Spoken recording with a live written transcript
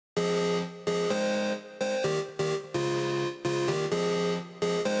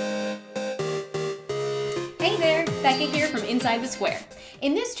Becca here from Inside the Square.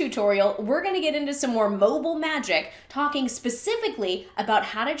 In this tutorial, we're going to get into some more mobile magic, talking specifically about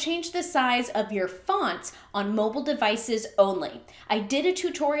how to change the size of your fonts on mobile devices only. I did a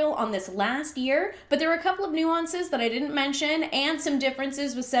tutorial on this last year, but there were a couple of nuances that I didn't mention and some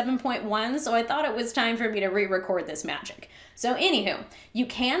differences with 7.1, so I thought it was time for me to re-record this magic. So anywho, you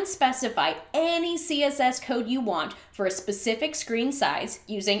can specify any CSS code you want for a specific screen size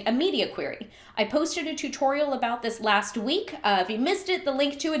using a media query. I posted a tutorial about this last week. If you missed it, the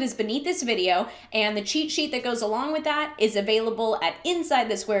link to it is beneath this video, and the cheat sheet that goes along with that is available at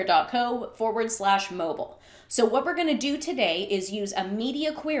insidethesquare.co/mobile. So what we're gonna do today is use a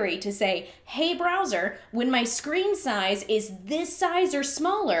media query to say, hey browser, when my screen size is this size or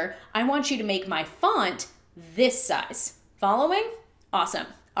smaller, I want you to make my font this size. Following? Awesome.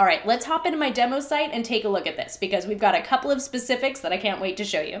 All right, let's hop into my demo site and take a look at this because we've got a couple of specifics that I can't wait to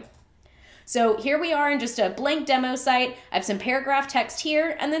show you. So here we are in just a blank demo site. I have some paragraph text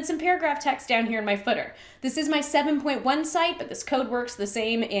here and then some paragraph text down here in my footer. This is my 7.1 site, but this code works the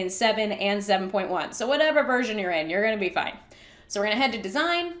same in 7 and 7.1. So whatever version you're in, you're gonna be fine. So we're gonna head to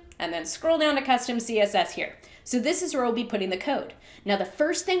design and then scroll down to custom CSS here. So this is where we'll be putting the code. Now the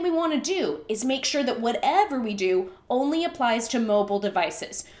first thing we want to do is make sure that whatever we do only applies to mobile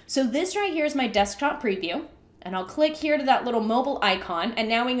devices. So this right here is my desktop preview, and I'll click here to that little mobile icon, and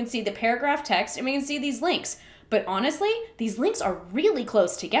now we can see the paragraph text and we can see these links. But honestly, these links are really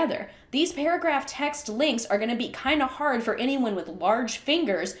close together. These paragraph text links are going to be kind of hard for anyone with large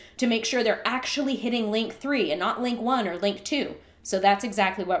fingers to make sure they're actually hitting link 3 and not link 1 or link 2. So that's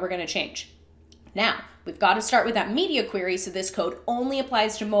exactly what we're going to change. Now, we've got to start with that media query, so this code only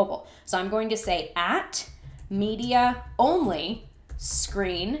applies to mobile. So I'm going to say at media only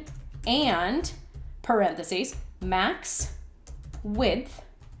screen and parentheses max width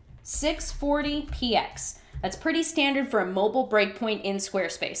 640px. That's pretty standard for a mobile breakpoint in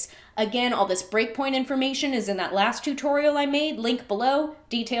Squarespace. Again, all this breakpoint information is in that last tutorial I made, link below,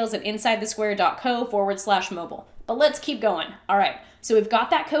 details at insidethesquare.co/mobile. But let's keep going. All right, so we've got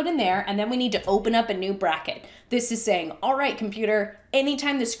that code in there, and then we need to open up a new bracket. This is saying, all right, computer,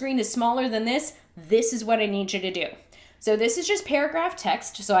 anytime the screen is smaller than this, this is what I need you to do. So this is just paragraph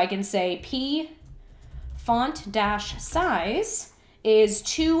text, so I can say p font-size is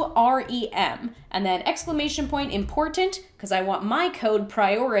 2rem, and then exclamation point important, because I want my code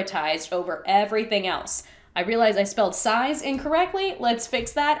prioritized over everything else. I realize I spelled size incorrectly. Let's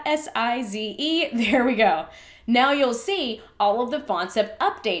fix that, S-I-Z-E, there we go. Now you'll see all of the fonts have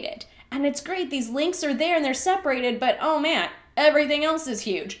updated, and it's great, these links are there and they're separated, but oh man, everything else is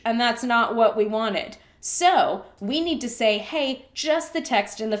huge, and that's not what we wanted. So we need to say, hey, just the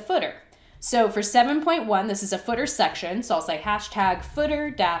text in the footer. So for 7.1, this is a footer section, so I'll say hashtag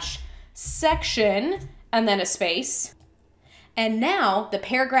footer-section, and then a space. And now the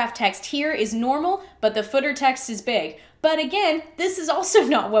paragraph text here is normal, but the footer text is big. But again, this is also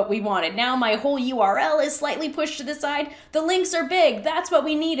not what we wanted. Now my whole URL is slightly pushed to the side. The links are big, that's what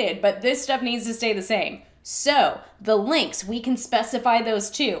we needed, but this stuff needs to stay the same. So the links, we can specify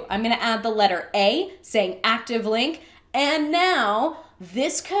those too. I'm gonna add the letter A, saying active link, and now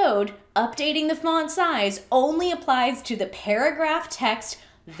this code, updating the font size, only applies to the paragraph text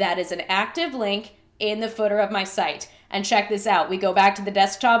that is an active link in the footer of my site. And check this out, we go back to the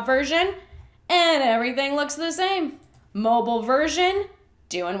desktop version and everything looks the same. Mobile version,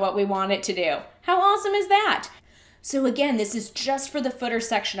 doing what we want it to do. How awesome is that? So again, this is just for the footer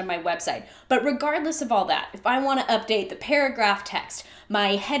section of my website. But regardless of all that, if I want to update the paragraph text,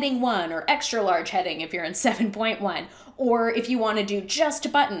 my heading 1 or extra large heading if you're in 7.1, or if you want to do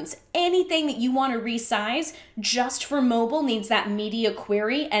just buttons, anything that you want to resize just for mobile needs that media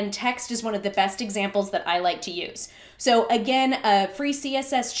query, and text is one of the best examples that I like to use. So again, a free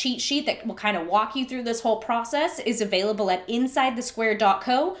CSS cheat sheet that will kind of walk you through this whole process is available at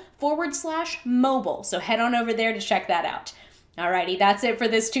insidethesquare.co/mobile. So head on over there to check that out. Alrighty, that's it for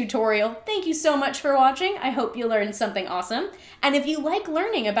this tutorial. Thank you so much for watching. I hope you learned something awesome. And if you like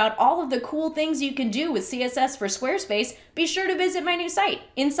learning about all of the cool things you can do with CSS for Squarespace, be sure to visit my new site,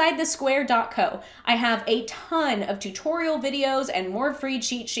 insidethesquare.co. I have a ton of tutorial videos and more free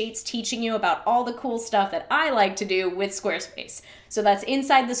cheat sheets teaching you about all the cool stuff that I like to do with Squarespace. So that's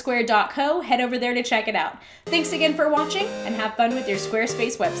insidethesquare.co. Head over there to check it out. Thanks again for watching, and have fun with your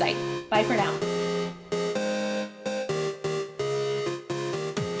Squarespace website. Bye for now.